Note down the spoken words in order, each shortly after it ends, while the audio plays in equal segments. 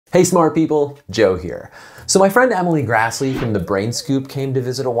Hey smart people, Joe here. So my friend Emily Grassley from the Brain Scoop came to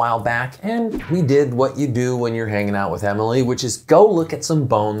visit a while back, and we did what you do when you're hanging out with Emily, which is go look at some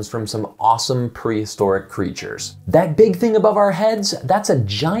bones from some awesome prehistoric creatures. That big thing above our heads, that's a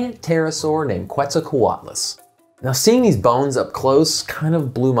giant pterosaur named Quetzalcoatlus. Now seeing these bones up close kind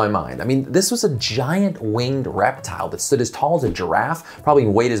of blew my mind. I mean, this was a giant winged reptile that stood as tall as a giraffe, probably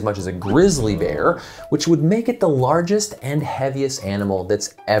weighed as much as a grizzly bear, which would make it the largest and heaviest animal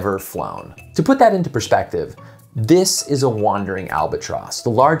that's ever flown. To put that into perspective, this is a wandering albatross,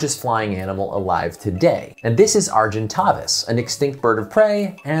 the largest flying animal alive today. And this is Argentavis, an extinct bird of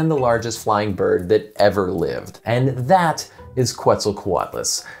prey and the largest flying bird that ever lived. And that is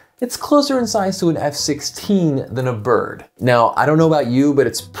Quetzalcoatlus. It's closer in size to an F-16 than a bird. Now, I don't know about you, but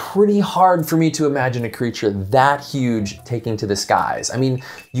it's pretty hard for me to imagine a creature that huge taking to the skies. I mean,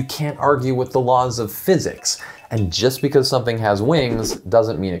 you can't argue with the laws of physics. And just because something has wings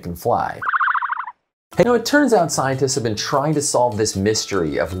doesn't mean it can fly. Hey, it turns out scientists have been trying to solve this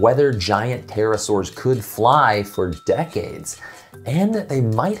mystery of whether giant pterosaurs could fly for decades. And they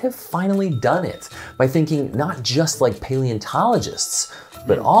might have finally done it by thinking not just like paleontologists,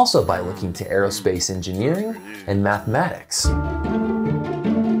 but also by looking to aerospace engineering and mathematics.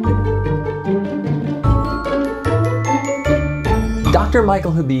 Dr. Michael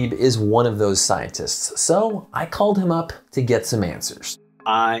Habib is one of those scientists, so I called him up to get some answers.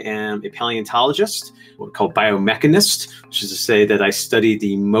 I am a paleontologist, what we call biomechanist, which is to say that I study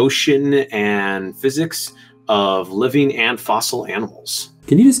the motion and physics of living and fossil animals.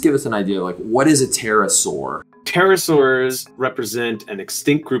 Can you just give us an idea, like what is a pterosaur? Pterosaurs represent an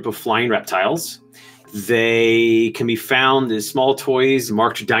extinct group of flying reptiles. They can be found as small toys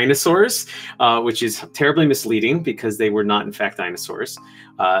marked dinosaurs, which is terribly misleading because they were not in fact dinosaurs.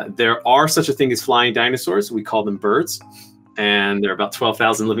 There are such a thing as flying dinosaurs. We call them birds. And there are about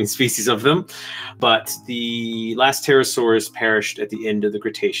 12,000 living species of them. But the last pterosaurs perished at the end of the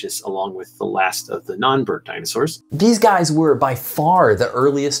Cretaceous, along with the last of the non-bird dinosaurs. These guys were by far the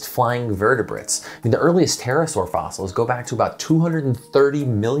earliest flying vertebrates. I mean, the earliest pterosaur fossils go back to about 230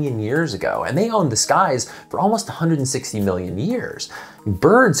 million years ago, and they owned the skies for almost 160 million years.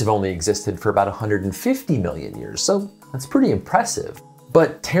 Birds have only existed for about 150 million years, so that's pretty impressive.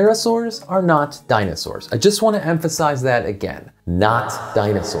 But pterosaurs are not dinosaurs. I just want to emphasize that again. Not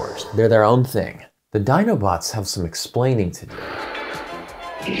dinosaurs. They're their own thing. The Dinobots have some explaining to do.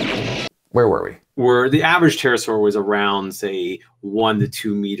 Where were we? Where the average pterosaur was around, say, 1 to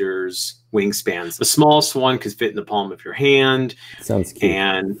 2 meters wingspans. The smallest one could fit in the palm of your hand. Sounds cute.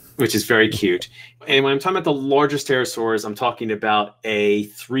 And which is very cute. And when I'm talking about the largest pterosaurs, I'm talking about a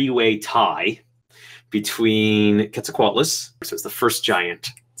three-way tie between Quetzalcoatlus, so it's the first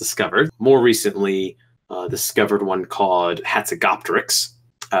giant discovered. More recently, discovered one called Hatzegopteryx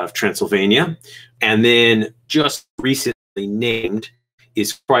out of Transylvania. And then just recently named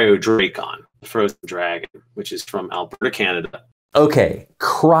is Cryodracon, the frozen dragon, which is from Alberta, Canada. Okay,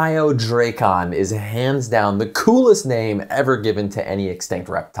 Cryodracon is hands down the coolest name ever given to any extinct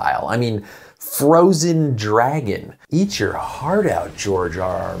reptile. I mean, frozen dragon. Eat your heart out, George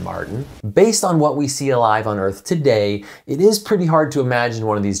R.R. Martin. Based on what we see alive on Earth today, it is pretty hard to imagine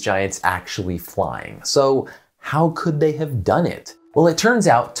one of these giants actually flying. So how could they have done it? Well, it turns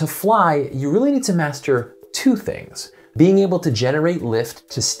out to fly, you really need to master two things: being able to generate lift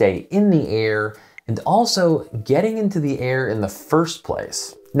to stay in the air, and also getting into the air in the first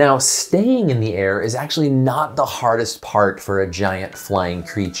place. Now, staying in the air is actually not the hardest part for a giant flying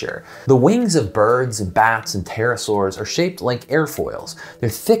creature. The wings of birds, bats, and pterosaurs are shaped like airfoils. They're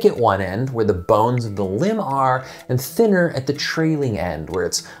thick at one end, where the bones of the limb are, and thinner at the trailing end, where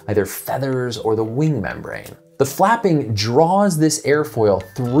it's either feathers or the wing membrane. The flapping draws this airfoil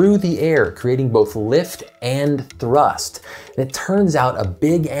through the air, creating both lift and thrust. And it turns out a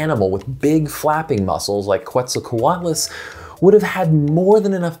big animal with big flapping muscles like Quetzalcoatlus would have had more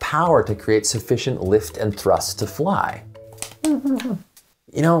than enough power to create sufficient lift and thrust to fly.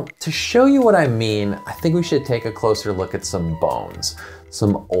 You know, to show you what I mean, I think we should take a closer look at some bones.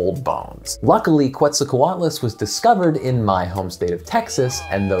 Some old bones. Luckily, Quetzalcoatlus was discovered in my home state of Texas,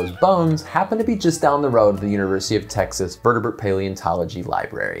 and those bones happen to be just down the road at the University of Texas Vertebrate Paleontology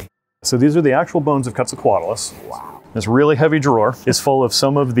Library. So these are the actual bones of Quetzalcoatlus. Wow. This really heavy drawer is full of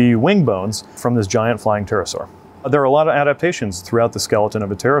some of the wing bones from this giant flying pterosaur. There are a lot of adaptations throughout the skeleton of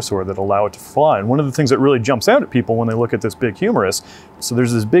a pterosaur that allow it to fly. And one of the things that really jumps out at people when they look at this big humerus, so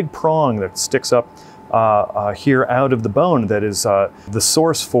there's this big prong that sticks up here out of the bone that is the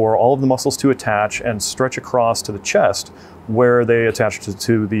source for all of the muscles to attach and stretch across to the chest, where they attached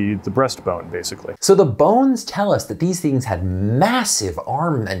to the breastbone, basically. So the bones tell us that these things had massive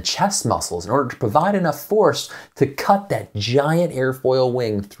arm and chest muscles in order to provide enough force to cut that giant airfoil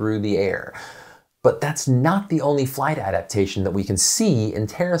wing through the air. But that's not the only flight adaptation that we can see in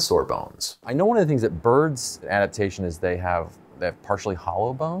pterosaur bones. I know one of the things that birds' adaptation is they have partially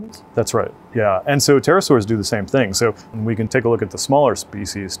hollow bones. That's right, yeah. And so pterosaurs do the same thing. So we can take a look at the smaller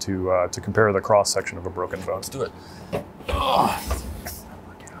species to compare the cross-section of a broken bone. Let's do it.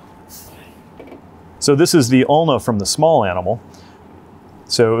 So this is the ulna from the small animal.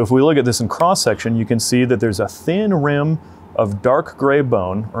 So if we look at this in cross-section, you can see that there's a thin rim of dark gray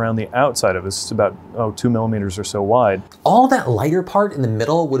bone around the outside of it. It's about 2 millimeters or so wide. All that lighter part in the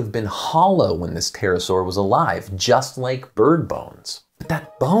middle would have been hollow when this pterosaur was alive, just like bird bones. But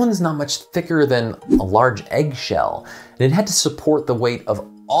that bone's not much thicker than a large eggshell, and it had to support the weight of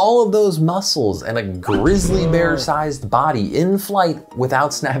all of those muscles and a grizzly bear-sized body in flight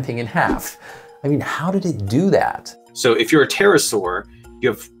without snapping in half. I mean, how did it do that? So if you're a pterosaur, you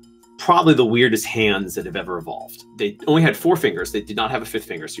have probably the weirdest hands that have ever evolved. They only had 4 fingers. They did not have a 5th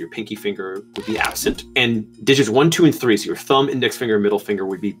finger, so your pinky finger would be absent. And digits 1, 2, and 3, so your thumb, index finger, middle finger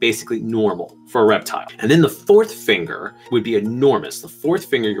would be basically normal for a reptile. And then the 4th finger would be enormous. The 4th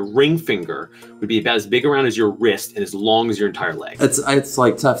finger, your ring finger, would be about as big around as your wrist and as long as your entire leg. It's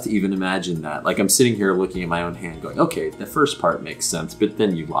like tough to even imagine that. Like I'm sitting here looking at my own hand going, okay, the first part makes sense, but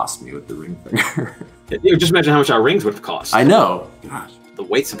then you lost me with the ring finger. Just imagine how much our rings would have cost. I know. Gosh. The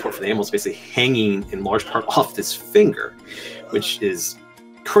weight support for the animal is basically hanging in large part off this finger, which is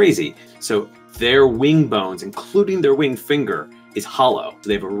crazy. So their wing bones, including their wing finger, is hollow. So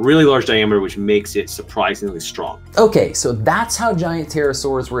they have a really large diameter, which makes it surprisingly strong. Okay, so that's how giant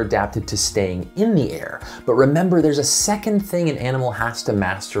pterosaurs were adapted to staying in the air. But remember, there's a second thing an animal has to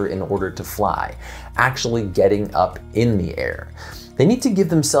master in order to fly, actually getting up in the air. They need to give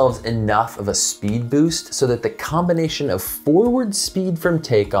themselves enough of a speed boost so that the combination of forward speed from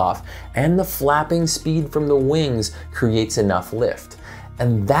takeoff and the flapping speed from the wings creates enough lift.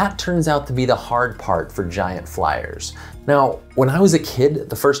 And that turns out to be the hard part for giant flyers. Now, when I was a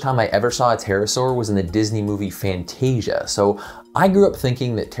kid, the first time I ever saw a pterosaur was in the Disney movie Fantasia. So I grew up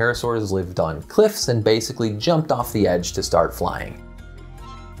thinking that pterosaurs lived on cliffs and basically jumped off the edge to start flying.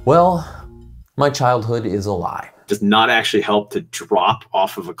 Well, my childhood is a lie. Does not actually help to drop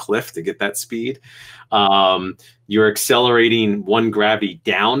off of a cliff to get that speed. You're accelerating one gravity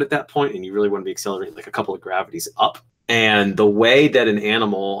down at that point, and you really want to be accelerating like a couple of gravities up. And the way that an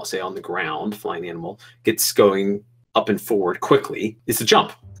animal, say on the ground, flying animal, gets going up and forward quickly is to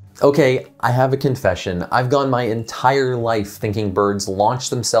jump. Okay, I have a confession. I've gone my entire life thinking birds launch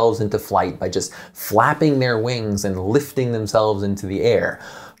themselves into flight by just flapping their wings and lifting themselves into the air.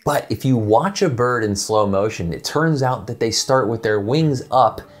 But if you watch a bird in slow motion, it turns out that they start with their wings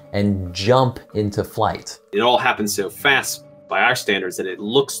up and jump into flight. It all happens so fast by our standards that it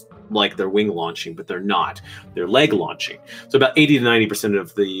looks like they're wing launching, but they're not. They're leg launching. So about 80 to 90%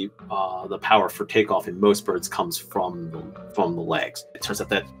 of the power for takeoff in most birds comes from the legs. It turns out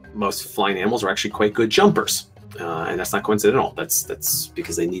that most flying animals are actually quite good jumpers, and that's not coincidental. That's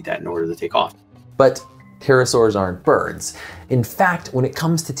because they need that in order to take off. But pterosaurs aren't birds. In fact, when it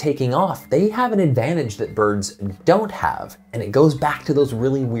comes to taking off, they have an advantage that birds don't have, and it goes back to those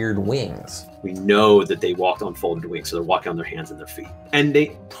really weird wings. We know that they walked on folded wings, so they're walking on their hands and their feet. And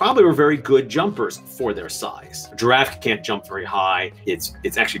they probably were very good jumpers for their size. A giraffe can't jump very high. It's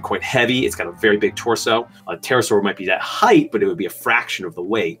actually quite heavy. It's got a very big torso. A pterosaur might be that height, but it would be a fraction of the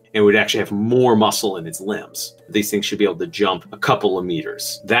weight, and would actually have more muscle in its limbs. These things should be able to jump a couple of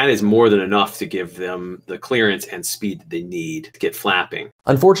meters. That is more than enough to give them the clearance and speed that they need to get flapping.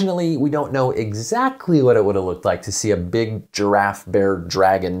 Unfortunately, we don't know exactly what it would have looked like to see a big giraffe, bear,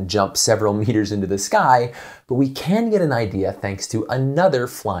 dragon jump several meters into the sky, but we can get an idea thanks to another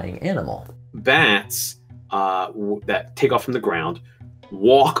flying animal. Bats that take off from the ground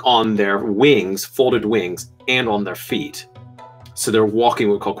walk on their wings, folded wings, and on their feet. So they're walking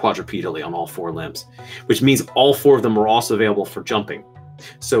what we call quadrupedally on all 4 limbs, which means all 4 of them are also available for jumping.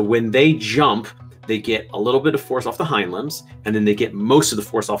 So when they jump, they get a little bit of force off the hind limbs, and then they get most of the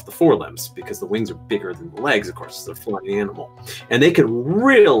force off the forelimbs because the wings are bigger than the legs, of course, they're a flying animal. And they could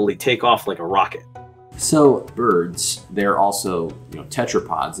really take off like a rocket. So birds, they're also,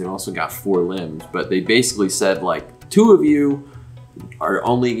 tetrapods. They've also got 4 limbs, but they basically said like 2 of you are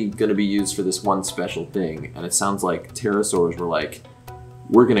only going to be used for this one special thing. And it sounds like pterosaurs were like,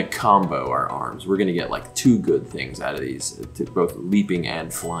 we're going to combo our arms. We're going to get like 2 good things out of these, both leaping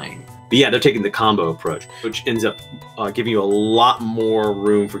and flying. But yeah, they're taking the combo approach, which ends up giving you a lot more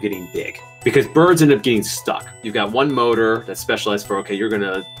room for getting big. because birds end up getting stuck. You've got one motor that's specialized for, okay, you're going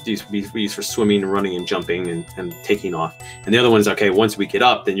to be used for swimming and running and jumping and taking off. And the other one is, okay, once we get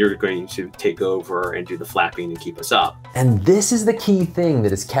up, then you're going to take over and do the flapping and keep us up. And this is the key thing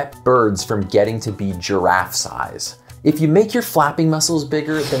that has kept birds from getting to be giraffe size. If you make your flapping muscles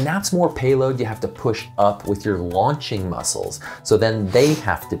bigger, then that's more payload you have to push up with your launching muscles. So then they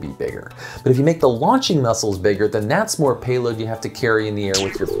have to be bigger. But if you make the launching muscles bigger, then that's more payload you have to carry in the air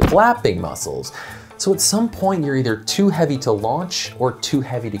with your flapping muscles. So at some point, you're either too heavy to launch or too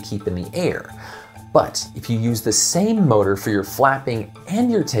heavy to keep in the air. But if you use the same motor for your flapping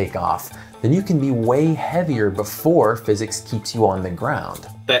and your takeoff, then you can be way heavier before physics keeps you on the ground.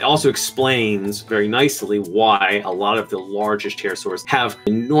 That also explains very nicely why a lot of the largest pterosaurs have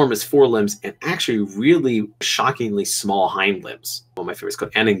enormous forelimbs and actually really shockingly small hind limbs. One of my favorites is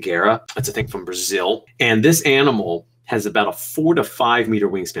called Anhanguera. That's a thing from Brazil. And this animal has about a 4 to 5 meter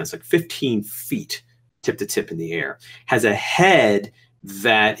wingspan. It's like 15 feet tip to tip in the air. Has a head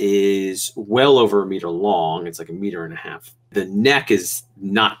that is well over a meter long. It's like 1.5 meters. The neck is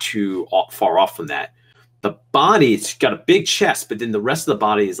not too far off from that. The body, it's got a big chest, but then the rest of the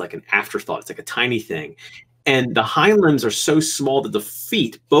body is like an afterthought. It's like a tiny thing. And the hind limbs are so small that the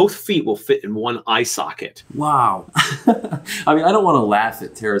feet, both feet will fit in one eye socket. Wow. I mean, I don't want to laugh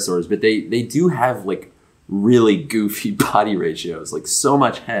at pterosaurs, but they do have like really goofy body ratios, like so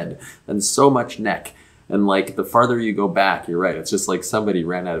much head and so much neck. And like the farther you go back, you're right. It's just like somebody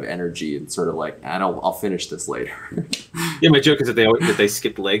ran out of energy and sort of like, I'll finish this later. Yeah, my joke is that they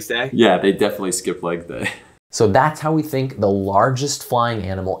skipped legs day. Yeah, they definitely skipped leg day. So that's how we think the largest flying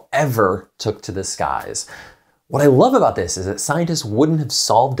animal ever took to the skies. What I love about this is that scientists wouldn't have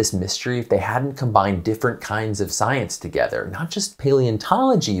solved this mystery if they hadn't combined different kinds of science together. Not just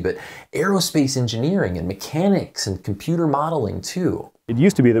paleontology, but aerospace engineering and mechanics and computer modeling too. It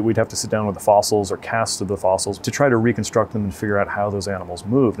used to be that we'd have to sit down with the fossils or casts of the fossils to try to reconstruct them and figure out how those animals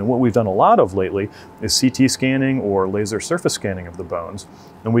moved. And what we've done a lot of lately is CT scanning or laser surface scanning of the bones.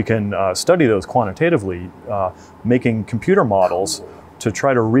 And we can study those quantitatively, making computer models to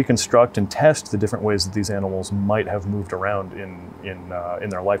try to reconstruct and test the different ways that these animals might have moved around in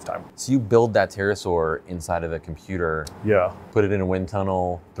their lifetime. So you build that pterosaur inside of a computer, Yeah, put it in a wind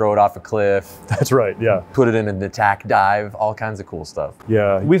tunnel, throw it off a cliff, that's right, yeah. put it in an attack dive, all kinds of cool stuff.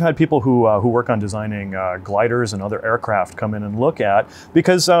 Yeah, we've had people who work on designing gliders and other aircraft come in and look at,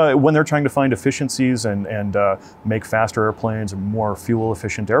 because when they're trying to find efficiencies and make faster airplanes and more fuel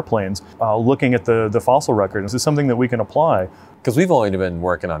efficient airplanes, looking at the fossil record, this is something that we can apply. Because we've only been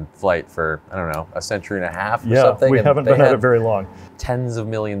working on flight for, I don't know, a century and a half or Yeah, something. we haven't been at it very long. Tens of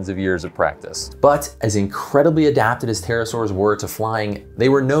millions of years of practice. But as incredibly adapted as pterosaurs were to flying, they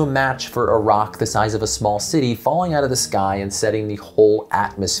were no match for a rock the size of a small city falling out of the sky and setting the whole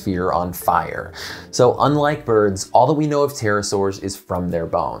atmosphere on fire. So unlike birds, all that we know of pterosaurs is from their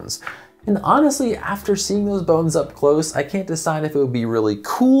bones. And honestly, after seeing those bones up close, I can't decide if it would be really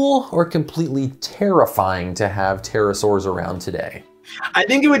cool or completely terrifying to have pterosaurs around today. I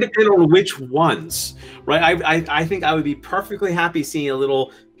think it would depend on which ones, right? I think I would be perfectly happy seeing a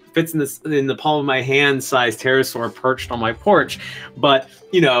little fits in the palm of my hand sized pterosaur perched on my porch, but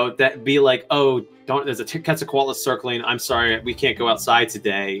you know, that be like, oh, there's a Quetzalcoatlus circling. I'm sorry, we can't go outside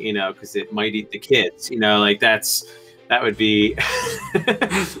today, you know, because it might eat the kids. You know, like that would be.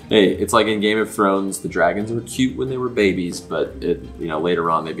 Hey, it's like in Game of Thrones, the dragons were cute when they were babies, but later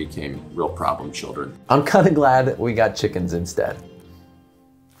on they became real problem children. I'm kind of glad we got chickens instead.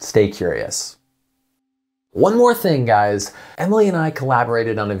 Stay curious. One more thing, guys. Emily and I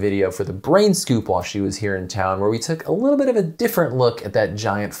collaborated on a video for the Brain Scoop while she was here in town, where we took a little bit of a different look at that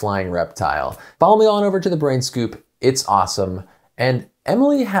giant flying reptile. Follow me on over to the Brain Scoop. It's awesome. And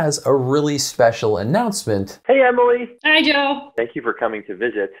Emily has a really special announcement. Hey, Emily. Hi, Joe. Thank you for coming to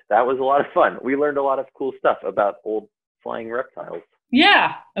visit. That was a lot of fun. We learned a lot of cool stuff about old flying reptiles.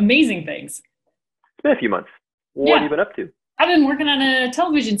 Yeah, amazing things. It's been a few months. What have you been up to? I've been working on a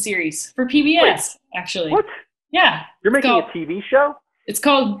television series for PBS, actually. What? Yeah. You're making a TV show? It's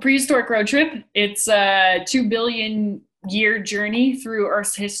called Prehistoric Road Trip. It's a 2 billion year journey through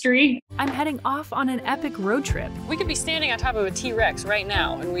Earth's history. I'm heading off on an epic road trip. We could be standing on top of a T-Rex right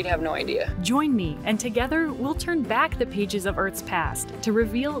now and we'd have no idea. Join me, and together we'll turn back the pages of Earth's past to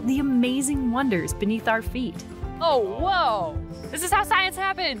reveal the amazing wonders beneath our feet. Oh, whoa! This is how science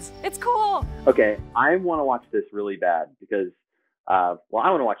happens! It's cool! Okay, I want to watch this really bad because, I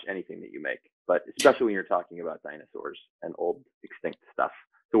want to watch anything that you make, but especially when you're talking about dinosaurs and old extinct stuff.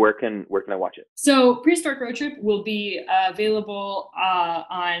 So where can I watch it? So Prehistoric Road Trip will be available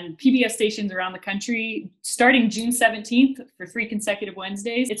on PBS stations around the country starting June 17th for 3 consecutive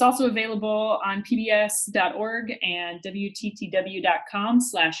Wednesdays. It's also available on pbs.org and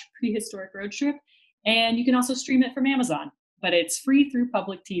wttw.com/prehistoric road trip. And you can also stream it from Amazon, but it's free through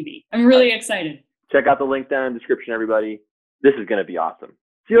public TV. I'm really excited. Check out the link down in the description, everybody. This is going to be awesome.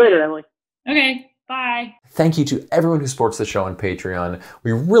 See you later, Emily. Okay. Bye. Thank you to everyone who supports the show on Patreon.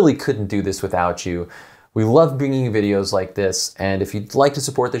 We really couldn't do this without you. We love bringing you videos like this, and if you'd like to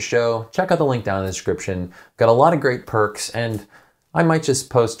support the show, check out the link down in the description. We've got a lot of great perks, and I might just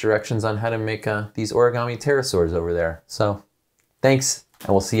post directions on how to make these origami pterosaurs over there. So thanks,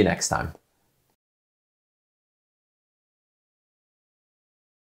 and we'll see you next time.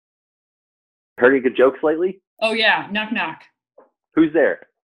 Heard any good jokes lately? Oh yeah, knock knock. Who's there?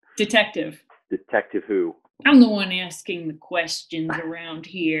 Detective. Detective who? I'm the one asking the questions around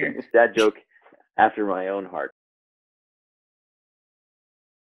here. That joke after my own heart.